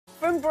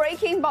From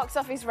breaking box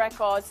office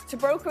records to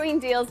brokering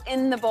deals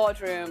in the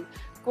boardroom,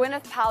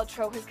 Gwyneth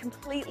Paltrow has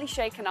completely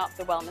shaken up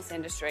the wellness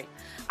industry.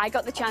 I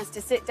got the chance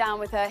to sit down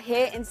with her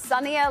here in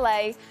sunny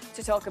LA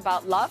to talk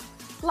about love,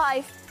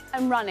 life,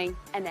 and running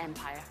an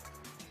empire.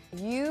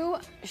 You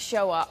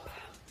show up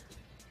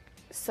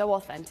so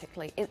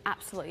authentically in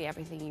absolutely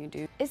everything you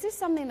do. Is this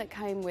something that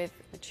came with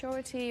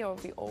maturity, or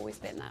have you always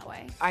been that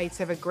way? I used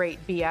to have a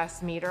great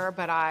BS meter,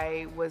 but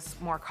I was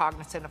more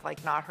cognizant of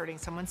like not hurting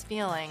someone's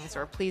feelings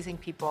or pleasing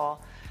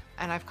people,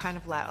 and I've kind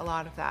of let a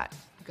lot of that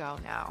go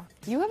now.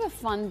 You have a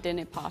fun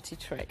dinner party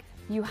trick.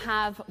 You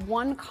have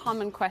one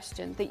common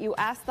question that you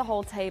ask the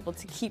whole table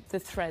to keep the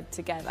thread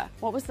together.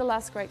 What was the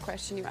last great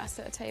question you asked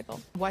at a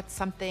table? What's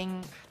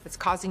something that's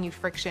causing you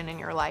friction in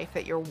your life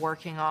that you're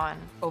working on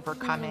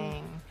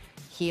overcoming?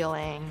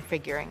 Healing,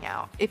 figuring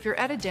out. If you're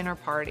at a dinner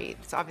party,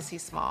 it's obviously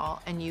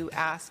small, and you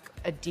ask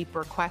a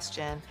deeper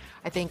question,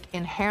 I think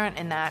inherent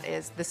in that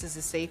is this is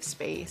a safe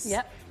space.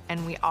 Yep.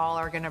 And we all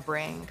are gonna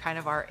bring kind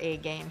of our A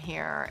game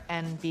here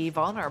and be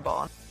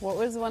vulnerable. What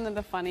was one of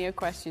the funnier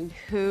questions?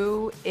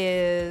 Who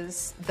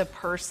is the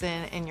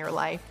person in your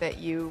life that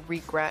you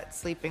regret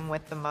sleeping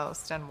with the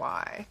most, and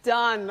why?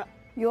 Done.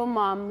 Your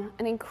mum,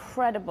 an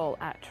incredible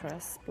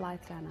actress,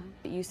 Blythe Danner.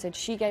 You said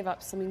she gave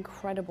up some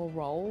incredible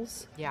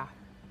roles. Yeah.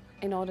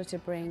 In order to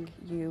bring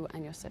you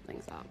and your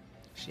siblings up.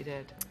 She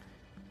did.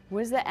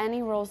 Was there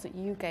any roles that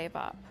you gave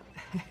up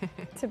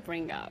to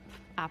bring up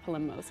Apple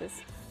and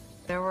Moses?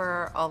 There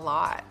were a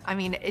lot. I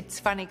mean, it's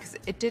funny because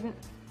it didn't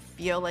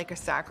feel like a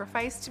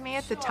sacrifice to me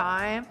at the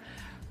time,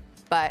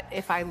 but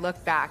if I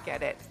look back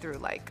at it through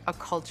like a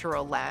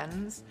cultural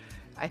lens,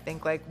 I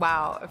think like,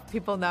 wow, if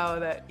people know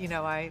that, you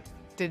know, I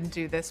didn't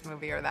do this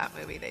movie or that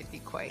movie, they'd be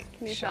quite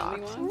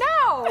shocked. Tell me one?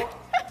 No,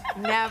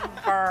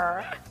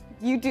 never.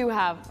 You do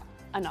have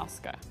an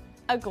Oscar,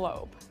 a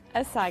Globe,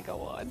 a SAG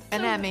Award.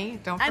 An Emmy,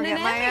 don't forget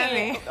my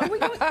Emmy. Can we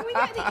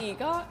get the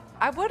EGOT?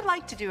 I would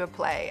like to do a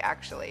play,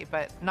 actually,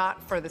 but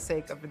not for the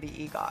sake of the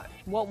EGOT.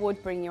 What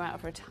would bring you out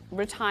of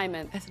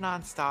retirement? It's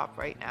nonstop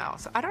right now.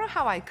 So I don't know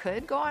how I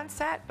could go on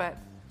set, but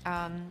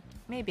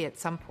maybe at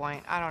some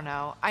point, I don't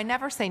know. I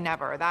never say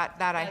never, that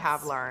I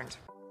have learned.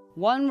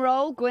 One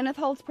role Gwyneth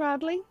holds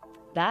proudly,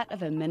 that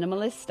of a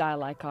minimalist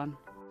style icon.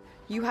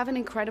 You have an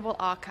incredible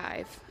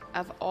archive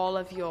of all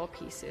of your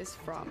pieces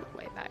from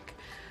way back.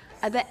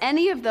 Are there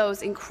any of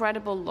those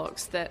incredible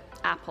looks that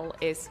Apple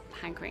is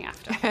hankering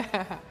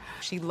after?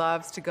 She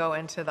loves to go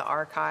into the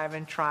archive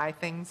and try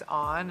things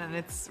on, and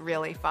it's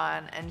really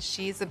fun. And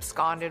she's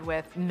absconded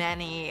with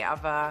many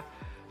of a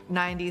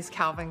 90s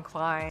Calvin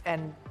Klein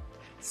and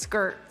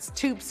skirts,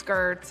 tube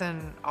skirts,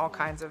 and all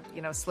kinds of,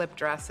 you know, slip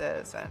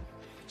dresses. And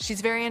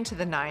she's very into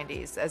the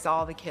 90s, as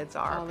all the kids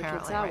are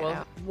apparently right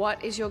now.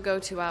 What is your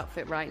go-to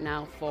outfit right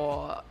now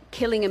for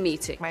killing a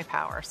meeting? My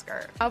power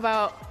skirt. How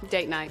about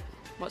date night?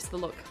 What's the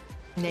look?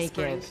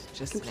 Naked.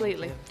 Just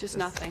completely. Naked. Just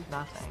nothing.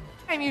 Nothing.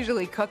 I'm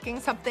usually cooking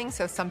something,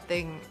 so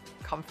something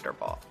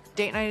comfortable.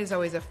 Date night is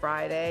always a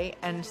Friday,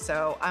 and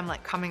so I'm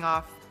like coming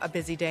off a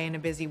busy day and a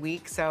busy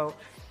week, so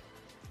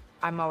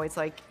I'm always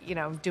like, you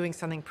know, doing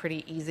something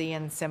pretty easy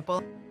and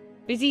simple.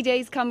 Busy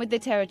days come with the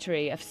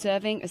territory of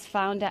serving as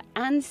founder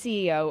and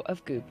CEO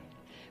of Goop,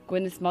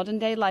 Gwyneth's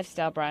modern-day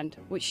lifestyle brand,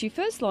 which she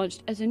first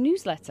launched as a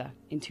newsletter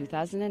in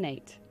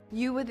 2008.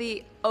 You were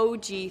the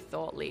OG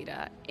thought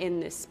leader in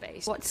this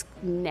space. What's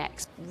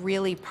next?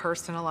 Really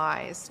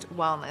personalized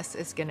wellness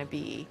is going to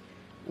be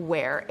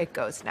where it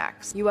goes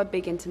next. You are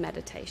big into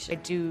meditation. I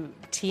do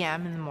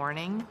TM in the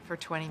morning for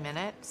 20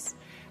 minutes.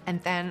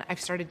 And then I've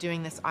started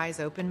doing this eyes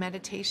open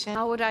meditation.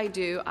 How would I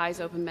do eyes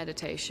open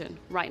meditation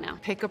right now?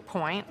 Pick a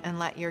point and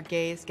let your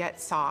gaze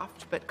get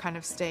soft, but kind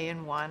of stay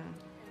in one,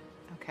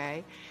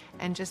 okay?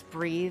 And just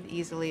breathe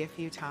easily a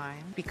few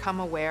times. Become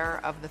aware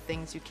of the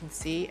things you can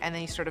see, and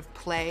then you sort of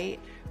play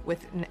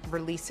with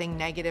releasing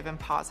negative and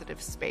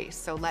positive space.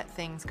 So let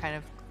things kind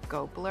of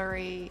go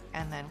blurry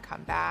and then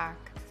come back.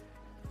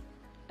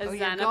 As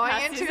you're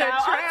going into a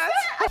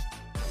trance.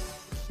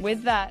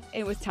 With that,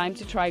 it was time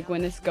to try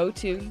Gwyneth's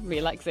go-to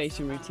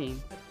relaxation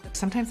routine.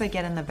 Sometimes I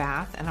get in the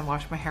bath and I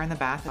wash my hair in the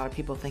bath. A lot of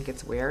people think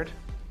it's weird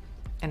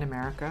in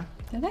America.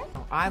 Do they?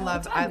 I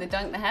love it. They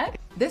dunk the head.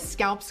 This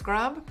scalp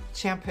scrub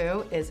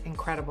shampoo is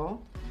incredible.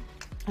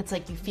 It's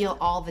like you feel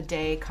all the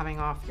day coming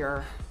off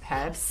your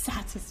head.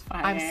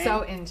 Satisfying. I'm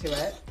so into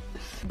it.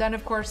 Then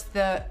of course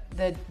the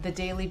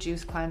daily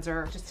juice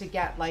cleanser, just to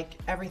get like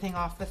everything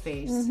off the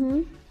face.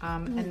 And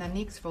then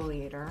the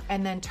exfoliator,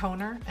 and then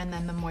toner, and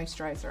then the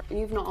moisturizer.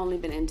 You've not only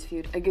been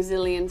interviewed a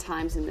gazillion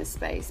times in this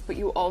space, but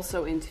you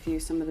also interview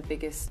some of the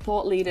biggest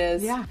thought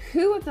leaders. Yeah.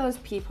 Who of those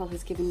people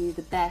has given you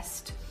the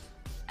best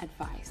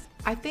advice?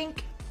 I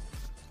think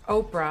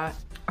Oprah,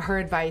 her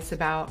advice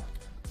about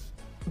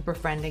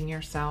befriending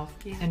yourself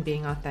and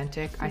being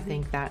authentic, I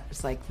think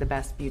that's like the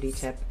best beauty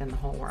tip in the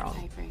whole world.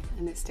 I agree,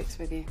 and it sticks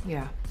with you.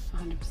 Yeah.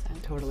 100%.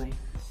 Totally.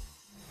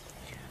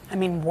 I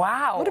mean,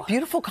 wow. What a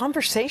beautiful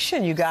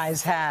conversation you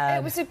guys had.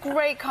 It was a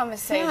great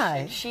conversation.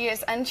 Yeah. She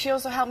is, and she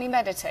also helped me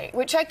meditate,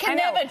 which I can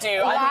never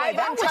do. Live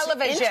on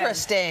television.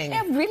 Interesting.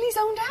 Yeah, really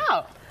zoned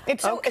out.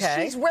 It's so,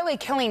 Okay. She's really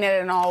killing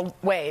it in all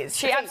ways.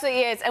 She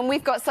absolutely is. And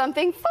we've got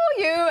something for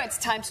you. It's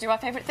time to do our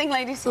favorite thing,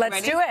 ladies. Let's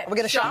Ready? do it. We're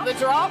gonna shop the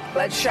drop.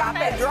 Let's shop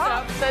it.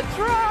 Shop the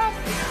drop.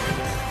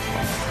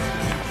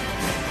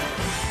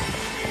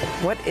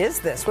 What is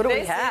this? What do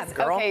we have,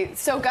 girl? Okay,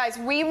 so guys,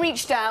 we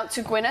reached out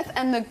to Gwyneth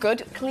and the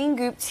Good Clean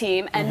Goop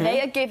team, and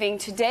they are giving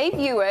today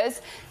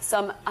viewers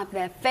some of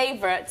their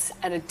favorites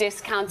at a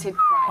discounted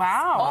price.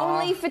 Wow.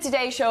 Only for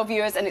today's show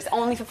viewers, and it's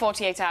only for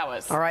 48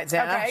 hours. All right,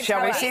 Zana, Okay,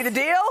 shall we go see the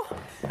deal?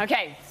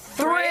 Okay.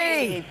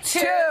 3,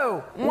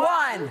 2,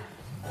 1.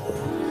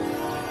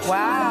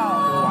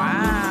 Wow.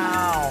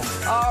 Wow.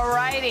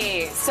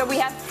 Alrighty, so we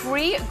have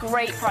 3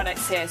 great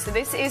products here. So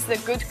this is the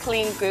Good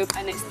Clean Goop,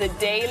 and it's the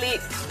Daily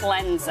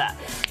Cleanser.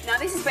 Now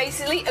this is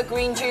basically a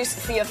green juice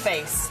for your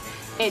face.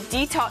 It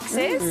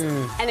detoxes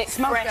and it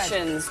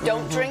freshens.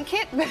 Don't drink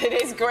it, but it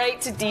is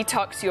great to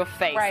detox your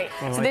face. Right.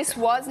 So this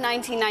was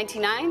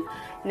 $19.99.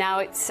 Now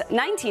it's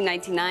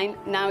 $19.99.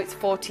 Now it's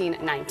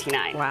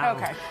 $14.99. Wow.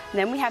 Okay.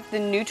 Then we have the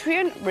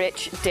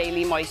nutrient-rich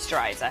daily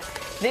moisturizer.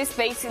 This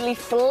basically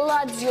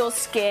floods your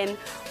skin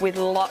with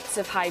lots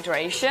of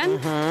hydration.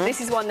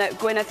 This is one that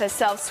Gwyneth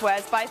herself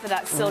swears by for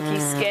that silky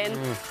skin.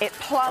 It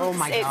plumps. Oh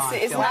my God,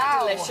 Isn't Phil. that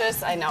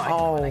delicious? I know. I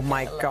Oh wanna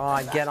my get a little God,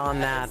 bit of get on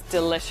that. It's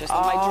delicious.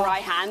 On my dry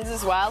hands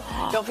as well.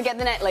 Don't forget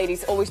the neck,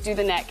 ladies. Always do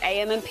the neck,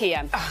 AM and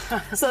PM.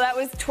 So that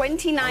was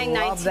 $29.99.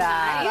 Love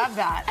that. Love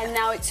that. And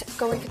now it's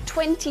going for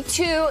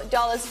 $22.50.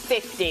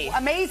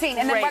 Amazing.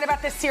 And then Great. what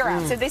about the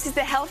serum? So this is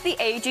the Healthy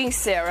Aging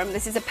Serum.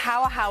 This is a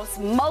powerhouse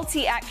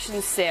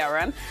multi-action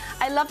serum.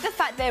 I love the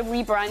fact they're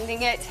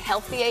rebranding it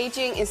Healthy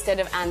Aging instead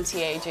of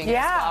anti-aging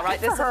Yeah, as well, right?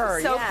 good for her,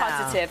 So yeah.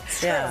 positive.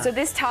 Yeah. So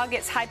this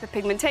targets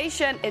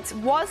hyperpigmentation. It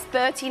was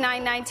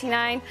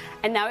 $39.99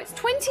 and now it's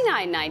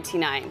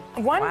 $29.99.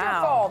 Wonderful.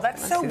 Wow.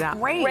 That's Let's so see that.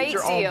 great. Great These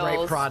are all great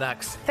deals.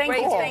 products. Thank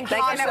you. Great. Thank you.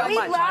 Thank you so We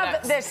much.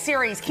 love this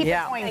series. Keep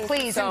Yeah. it going, Thank you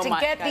please. so And to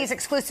much, get guys. these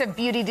exclusive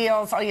beauty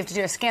deals, all you have to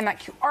do is scan that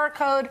QR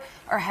code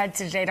or head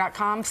to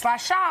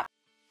today.com/shop.